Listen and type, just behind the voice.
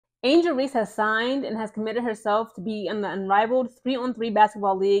Angel Reese has signed and has committed herself to be in the Unrivaled 3-on-3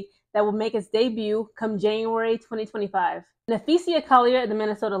 basketball league that will make its debut come January 2025. Naphesia Collier of the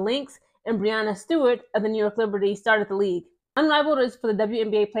Minnesota Lynx and Brianna Stewart of the New York Liberty started the league. Unrivaled is for the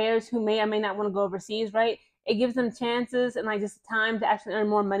WNBA players who may or may not want to go overseas, right? It gives them chances and just time to actually earn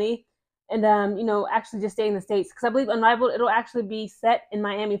more money and actually just stay in the States. Because I believe Unrivaled, it'll actually be set in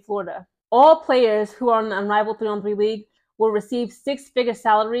Miami, Florida. All players who are in the Unrivaled 3-on-3 league will receive six-figure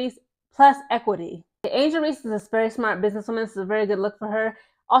salaries plus equity. Angel Reese is a very smart businesswoman. This is a very good look for her.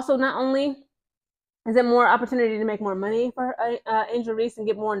 Also, not only is it more opportunity to make more money for Angel Reese and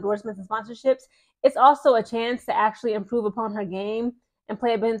get more endorsements and sponsorships, it's also a chance to actually improve upon her game and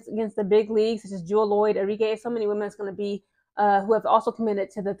play against the big leagues such as Jewel Lloyd, Enrique. So many women is going to be who have also committed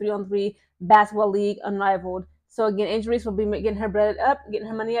to the 3-on-3 basketball league Unrivaled. So again, Angel Reese will be getting her bread up, getting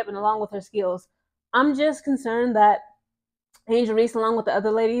her money up, and along with her skills. I'm just concerned that Angel Reese, along with the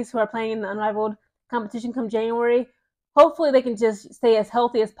other ladies who are playing in the Unrivaled competition come January, hopefully they can just stay as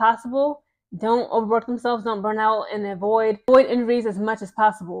healthy as possible, don't overwork themselves, don't burn out, and avoid injuries as much as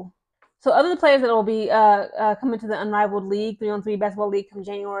possible. So other players that will be coming to the Unrivaled League, 3-on-3 basketball league come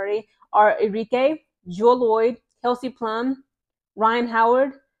January are Enrique, Jewel Lloyd, Kelsey Plum, Ryan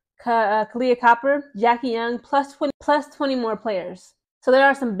Howard, Kalia Copper, Jackie Young, plus 20 more players. So there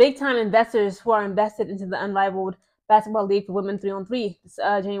are some big-time investors who are invested into the Unrivaled Basketball League for Women 3-on-3 this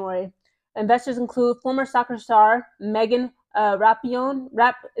January. Investors include former soccer star Megan Rapinoe.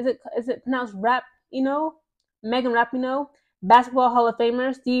 Is it pronounced Rapinoe? Megan Rapinoe. Basketball Hall of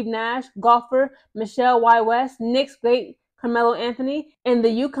Famer Steve Nash, golfer Michelle Y. West, Knicks great Carmelo Anthony, and the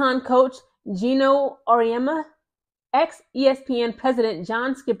UConn coach Gino Auriemma. Ex-ESPN president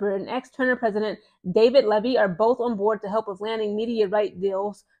John Skipper and ex-Turner president David Levy are both on board to help with landing media right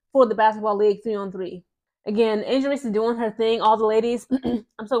deals for the Basketball League 3-on-3. Again, Angel Reese is doing her thing. All the ladies,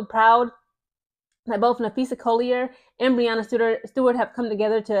 I'm so proud that both Naphesia Collier and Brianna Stewart have come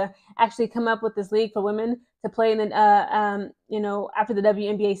together to actually come up with this league for women to play in the, after the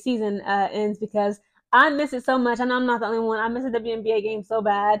WNBA season ends, because I miss it so much. I know I'm not the only one. I miss the WNBA game so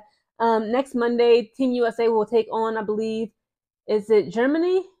bad. Next Monday, Team USA will take on, I believe, is it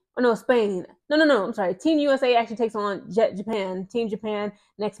Germany? Or no, Spain. No, I'm sorry. Team USA actually takes on Team Japan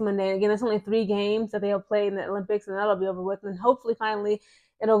next Monday. And again, there's only 3 games that they'll play in the Olympics, and that'll be over with. And hopefully, finally,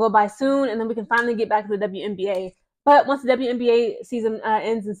 it'll go by soon, and then we can finally get back to the WNBA. But once the WNBA season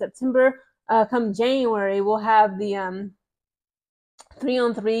ends in September, come January, we'll have the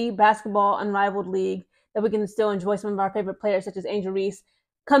 3-on-3 basketball Unrivaled League that we can still enjoy some of our favorite players, such as Angel Reese,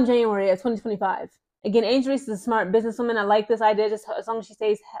 come January of 2025. Again, Angel Reese is a smart businesswoman. I like this idea, just as long as she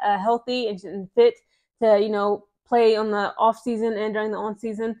stays healthy and fit to, play on the off season and during the on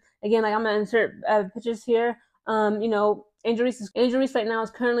season. Again, I'm gonna insert pictures here. Angel Reese right now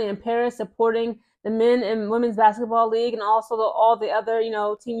is currently in Paris supporting the men and women's basketball league and also all the other,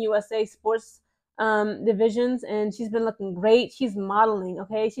 Team USA sports divisions, and she's been looking great. She's modeling,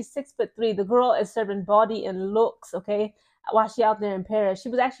 okay? She's 6'3". The girl is serving body and looks, okay? While she out there in Paris. She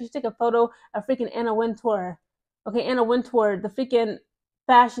took a photo of freaking Anna Wintour. Okay, Anna Wintour, the freaking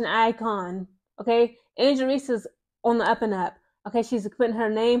fashion icon. Okay, Angel Reese is on the up and up. Okay, she's putting her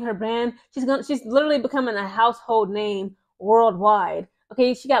name, her brand. She's literally becoming a household name worldwide.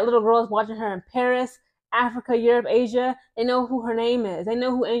 Okay, she got little girls watching her in Paris, Africa, Europe, Asia. They know who her name is. They know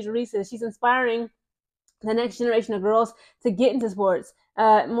who Angel Reese is. She's inspiring the next generation of girls to get into sports,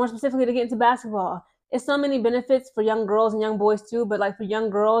 more specifically to get into basketball. It's so many benefits for young girls and young boys too, but for young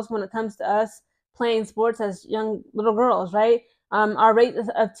girls, when it comes to us playing sports as young little girls, right? Our rate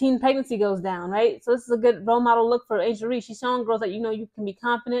of teen pregnancy goes down, right? So this is a good role model look for Angel Reese. She's showing girls that, you can be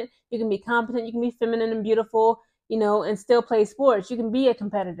confident, you can be competent, you can be feminine and beautiful, and still play sports. You can be a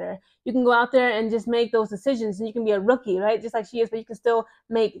competitor. You can go out there and just make those decisions, and you can be a rookie, right? Just like she is, but you can still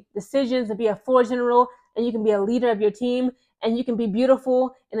make decisions and be a floor general, and you can be a leader of your team. And you can be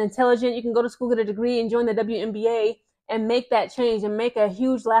beautiful and intelligent. You can go to school, get a degree, and join the WNBA and make that change and make a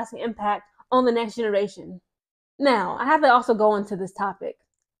huge lasting impact on the next generation. Now, I have to also go into this topic.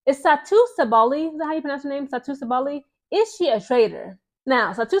 Is Satou Sabally, is that how you pronounce her name? Satou Sabally? Is she a traitor?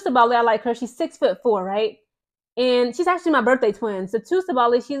 Now, Satou Sabally, I like her. She's 6'4", right? And she's actually my birthday twin. Satou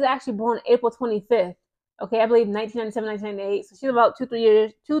Sabally, she's actually born April 25th. Okay, I believe 1997, 1998. So she's about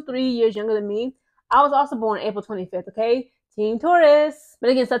 2-3 years younger than me. I was also born April 25th, okay? Team Taurus. But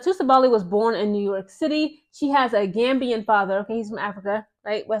again, Satou Sabally was born in New York City. She has a Gambian father. Okay, he's from Africa,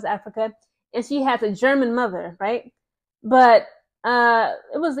 right? West Africa. And she has a German mother, right? But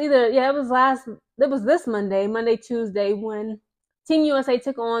it was this Monday, Tuesday, when Team USA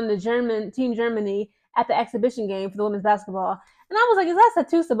took on Team Germany at the exhibition game for the women's basketball. And I was like, is that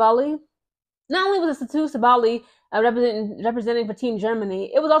Satou Sabally? Not only was it Satou Sabally representing for Team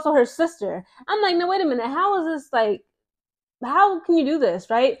Germany, it was also her sister. I'm like, no, wait a minute. How is this like? How can you do this,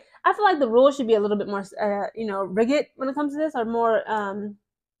 right? I feel like the rules should be a little bit more, rigid when it comes to this, or more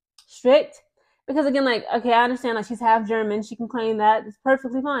strict. Because again, like, okay, I understand, like, she's half German. She can claim that. It's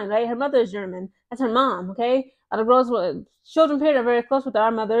perfectly fine, right? Her mother is German. That's her mom, okay? A lot of girls, children, period, are very close with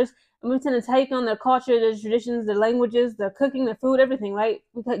our mothers. And we tend to take on their culture, their traditions, their languages, their cooking, their food, everything, right?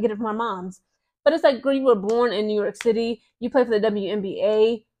 We get it from our moms. But it's like, girl, you were born in New York City. You play for the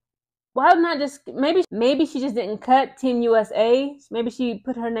WNBA. Why not just, maybe she just didn't cut Team USA. Maybe she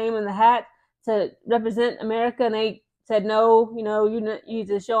put her name in the hat to represent America, and they said, no, you need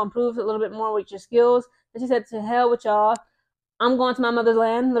to show and prove a little bit more with your skills. And she said, to hell with y'all. I'm going to my mother's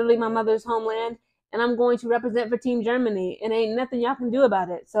land, literally my mother's homeland, and I'm going to represent for Team Germany, and ain't nothing y'all can do about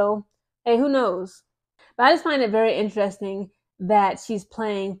it. So, hey, who knows? But I just find it very interesting that she's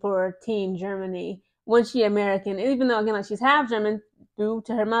playing for Team Germany when she's American, even though, again, like, she's half German due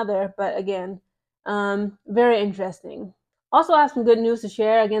to her mother. But again, very interesting. Also, I have some good news to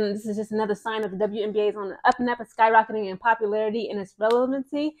share. Again, this is just another sign that the WNBA is on the up and up and skyrocketing in popularity and its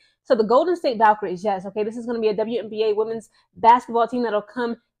relevancy. So the Golden State Valkyries, yes, okay, this is going to be a WNBA women's basketball team that'll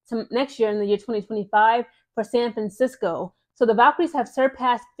come to next year in the year 2025 for San Francisco. So the Valkyries have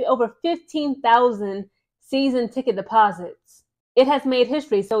surpassed over 15,000 season ticket deposits. It has made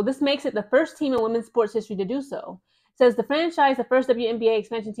history, so this makes it the first team in women's sports history to do so. It says the franchise, the first WNBA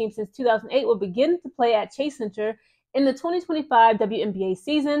expansion team since 2008, will begin to play at Chase Center in the 2025 WNBA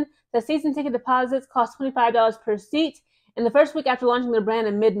season. The season ticket deposits cost $25 per seat. In the first week after launching their brand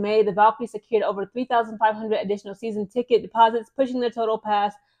in mid-May, the Valkyries secured over 3,500 additional season ticket deposits, pushing their total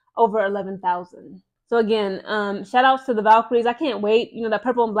past over 11,000. So again, shout outs to the Valkyries. I can't wait. That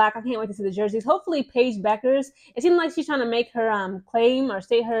purple and black. I can't wait to see the jerseys. Hopefully Paige Beckers. It seems like she's trying to make her claim or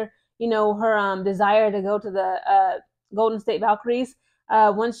state her, her desire to go to the Golden State Valkyries.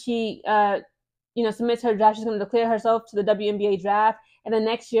 Once she submits her draft, she's going to declare herself to the WNBA draft. And then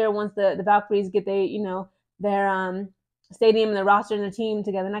next year, once the Valkyries get their stadium and their roster and their team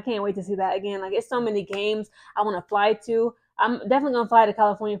together, and I can't wait to see that again. Like, it's so many games I want to fly to. I'm definitely going to fly to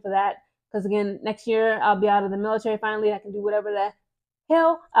California for that. Because, again, next year I'll be out of the military finally. I can do whatever the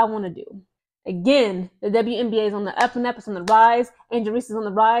hell I want to do. Again, the WNBA is on the up and up. It's on the rise. Angel Reese is on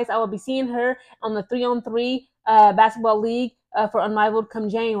the rise. I will be seeing her on the 3-on-3 basketball league for Unrivaled come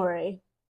January.